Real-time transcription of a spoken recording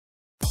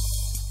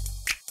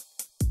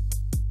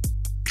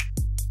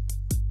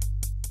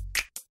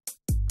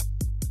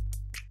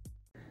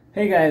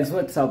Hey guys,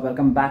 what's up?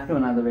 Welcome back to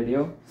another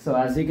video. So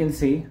as you can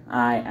see,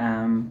 I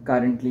am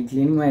currently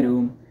cleaning my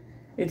room.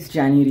 It's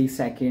January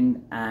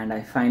 2nd and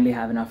I finally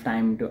have enough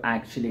time to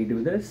actually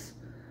do this.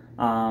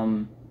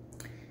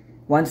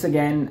 Once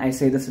again, I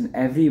say this in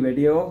every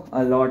video,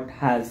 a lot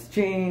has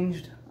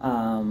changed.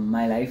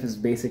 My life is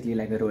basically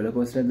like a roller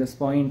coaster at this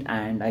point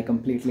and I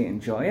completely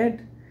enjoy it.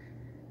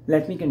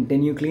 Let me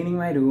continue cleaning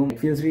my room. It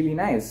feels really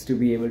nice to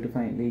be able to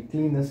finally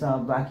clean this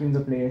up, vacuum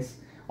the place.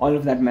 All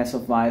of that mess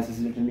of wires is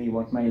literally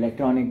what my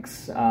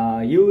electronics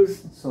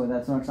use, so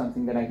that's not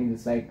something that I can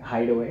just like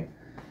hide away.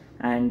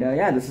 And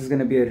yeah, this is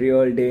gonna be a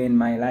real day in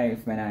my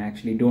life when I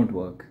actually don't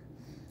work.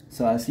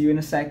 So I'll see you in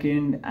a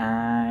second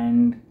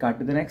and cut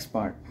to the next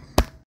part.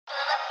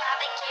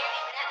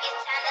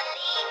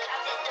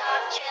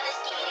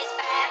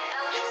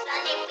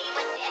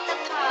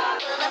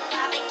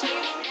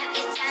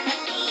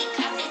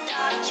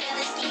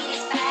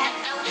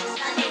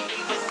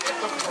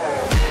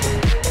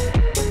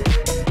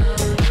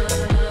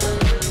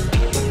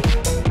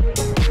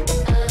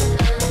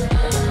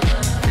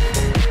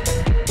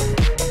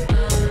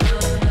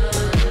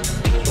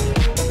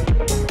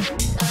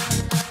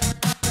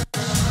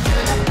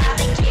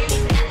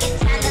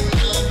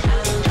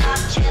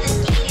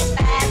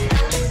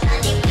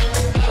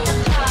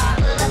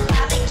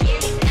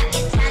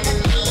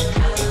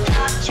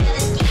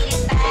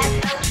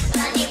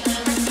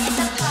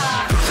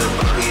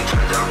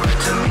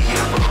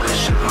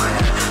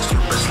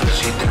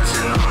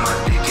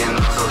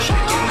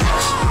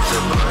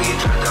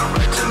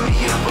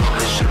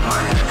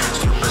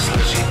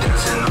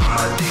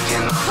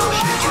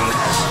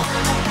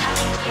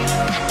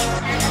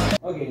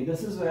 Okay,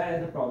 this is where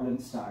the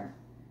problems start.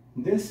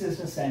 This is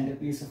the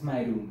centerpiece of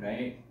my room,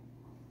 right?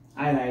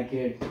 I like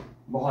it.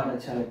 बहुत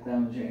अच्छा लगता है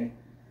मुझे.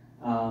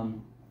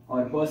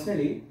 और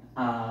personally,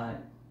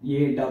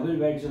 ये double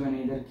bed जो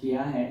मैंने इधर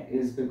किया है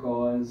is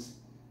because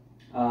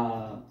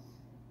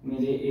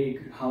मेरे एक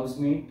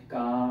housemate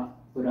का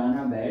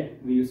पुराना bed,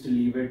 we used to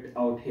leave it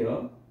out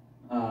here,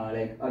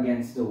 like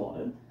against the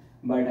wall.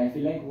 But I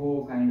feel like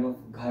वो kind of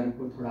घर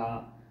को थोड़ा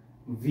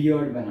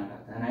weird बना रहा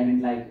था, and I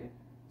didn't like it.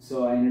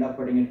 So I ended up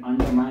putting it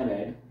under my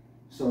bed.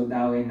 So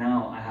that way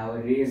now I have a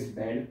raised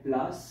bed.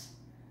 Plus,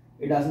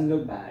 it doesn't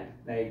look bad.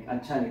 Like,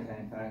 अच्छा दिख रहा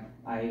है. In fact,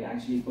 I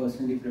actually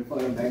personally prefer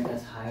a bed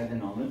that's higher than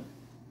normal.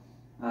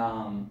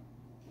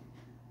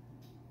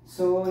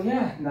 So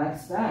yeah,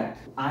 that's that.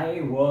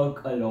 I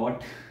work a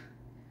lot.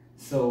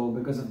 So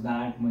because of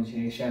that,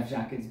 मुझे chef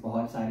jackets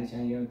बहुत सारे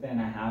चाहिए होते हैं,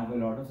 and I have a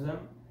lot of them.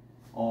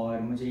 और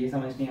मुझे ये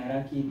समझ नहीं आ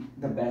रहा कि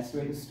the best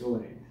way to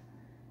store it.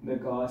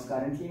 Because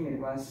currently मेरे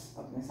पास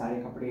अपने सारे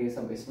कपड़े ये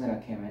सब इसमें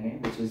रखे हैं मैंने,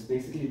 which is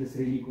basically this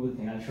really cool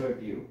thing. I'll show it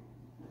to you.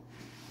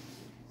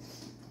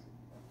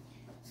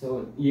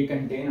 So ये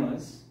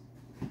containers,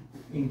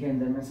 इनके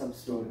अंदर मैं सब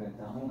store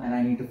करता हूँ, and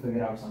I need to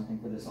figure out something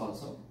for this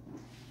also.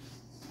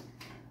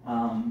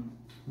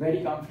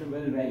 Very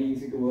comfortable, very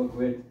easy to work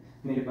with.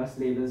 मेरे पास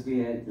labels भी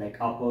है,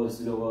 like uppers,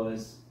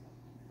 lowers,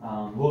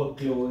 work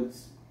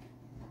clothes.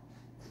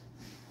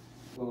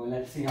 So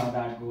let's see how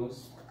that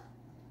goes.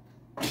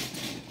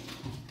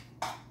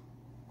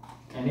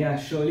 And yeah,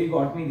 Shirley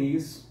got me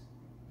these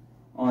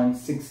on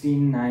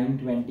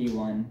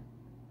 16/9/21.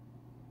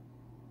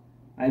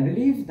 I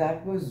believe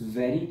that was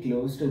very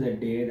close to the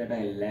day that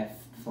I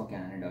left for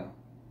Canada.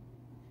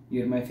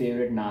 You're my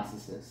favorite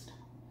narcissist.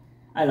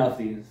 I love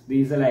these.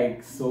 These are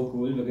like so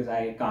cool because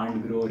I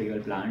can't grow real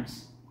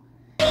plants.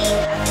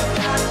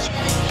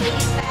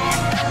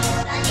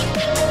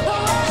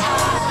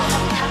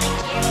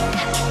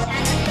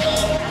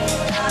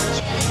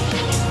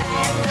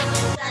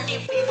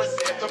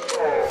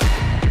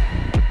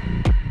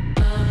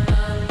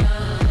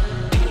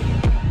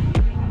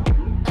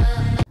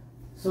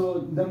 So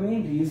the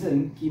main reason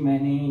कि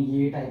मैंने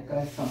ये type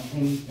का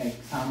something like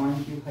सामान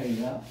क्यों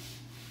खरीदा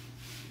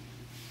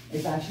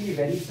is actually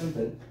very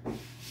simple.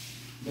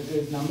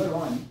 Because number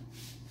one,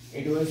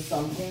 it was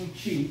something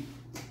cheap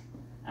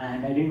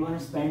and I didn't want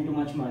to spend too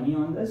much money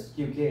on this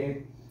क्योंकि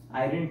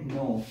I didn't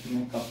know कि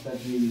मैं कब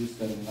तक ये use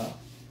करूँगा.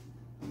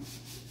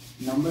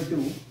 Number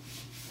two,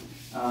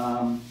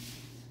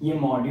 ये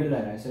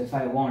modular है, so if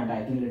I want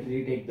I can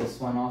literally take this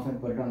one off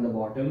and put it on the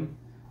bottom,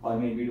 or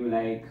maybe do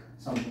like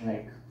something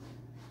like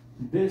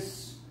this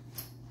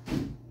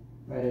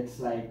where it's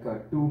like a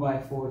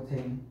 2x4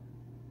 thing,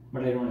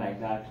 but I don't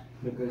like that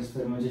because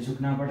फिर मुझे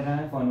झुकना पड़ रहा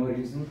है for no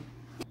reason.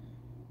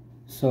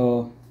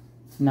 So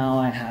now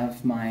I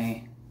have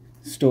my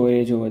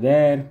storage over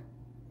there,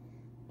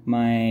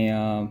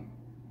 my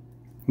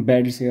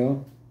beds here.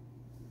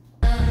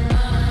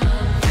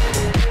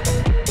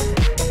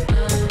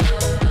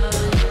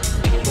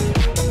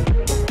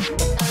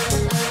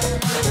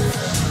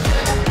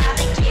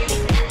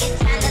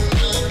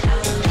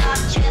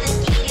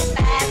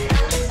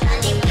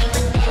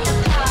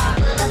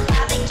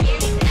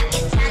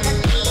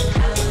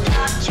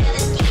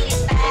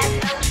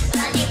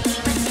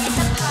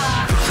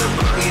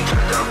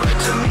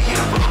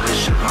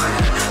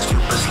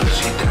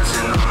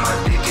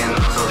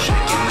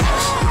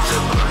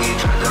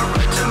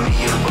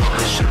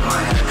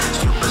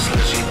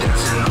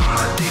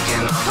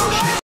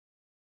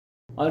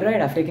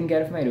 I've taken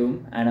care of my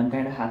room and I'm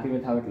kind of happy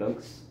with how it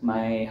looks.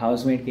 My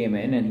housemate came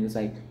in and he was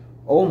like,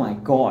 "Oh my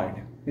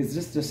god, is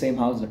this the same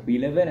house that we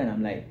live in?" And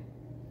I'm like,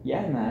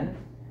 "Yeah, man.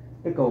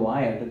 Took a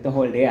while, took the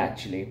whole day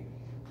actually."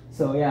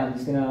 So yeah, I'm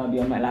just gonna be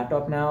on my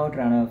laptop now,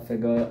 trying to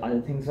figure other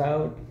things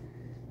out.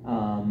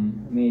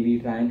 Maybe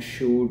try and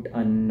shoot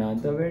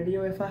another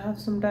video if I have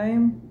some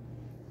time.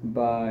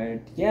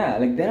 But yeah,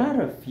 like there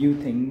are a few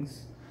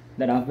things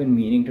that I've been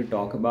meaning to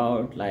talk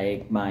about,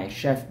 like my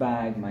chef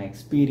bag, my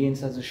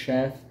experience as a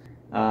chef.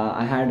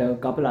 I had a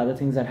couple other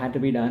things that had to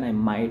be done. I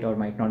might or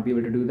might not be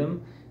able to do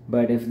them.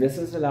 But if this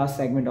is the last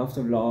segment of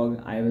the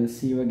vlog, I will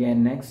see you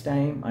again next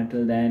time.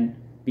 Until then,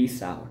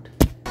 peace out.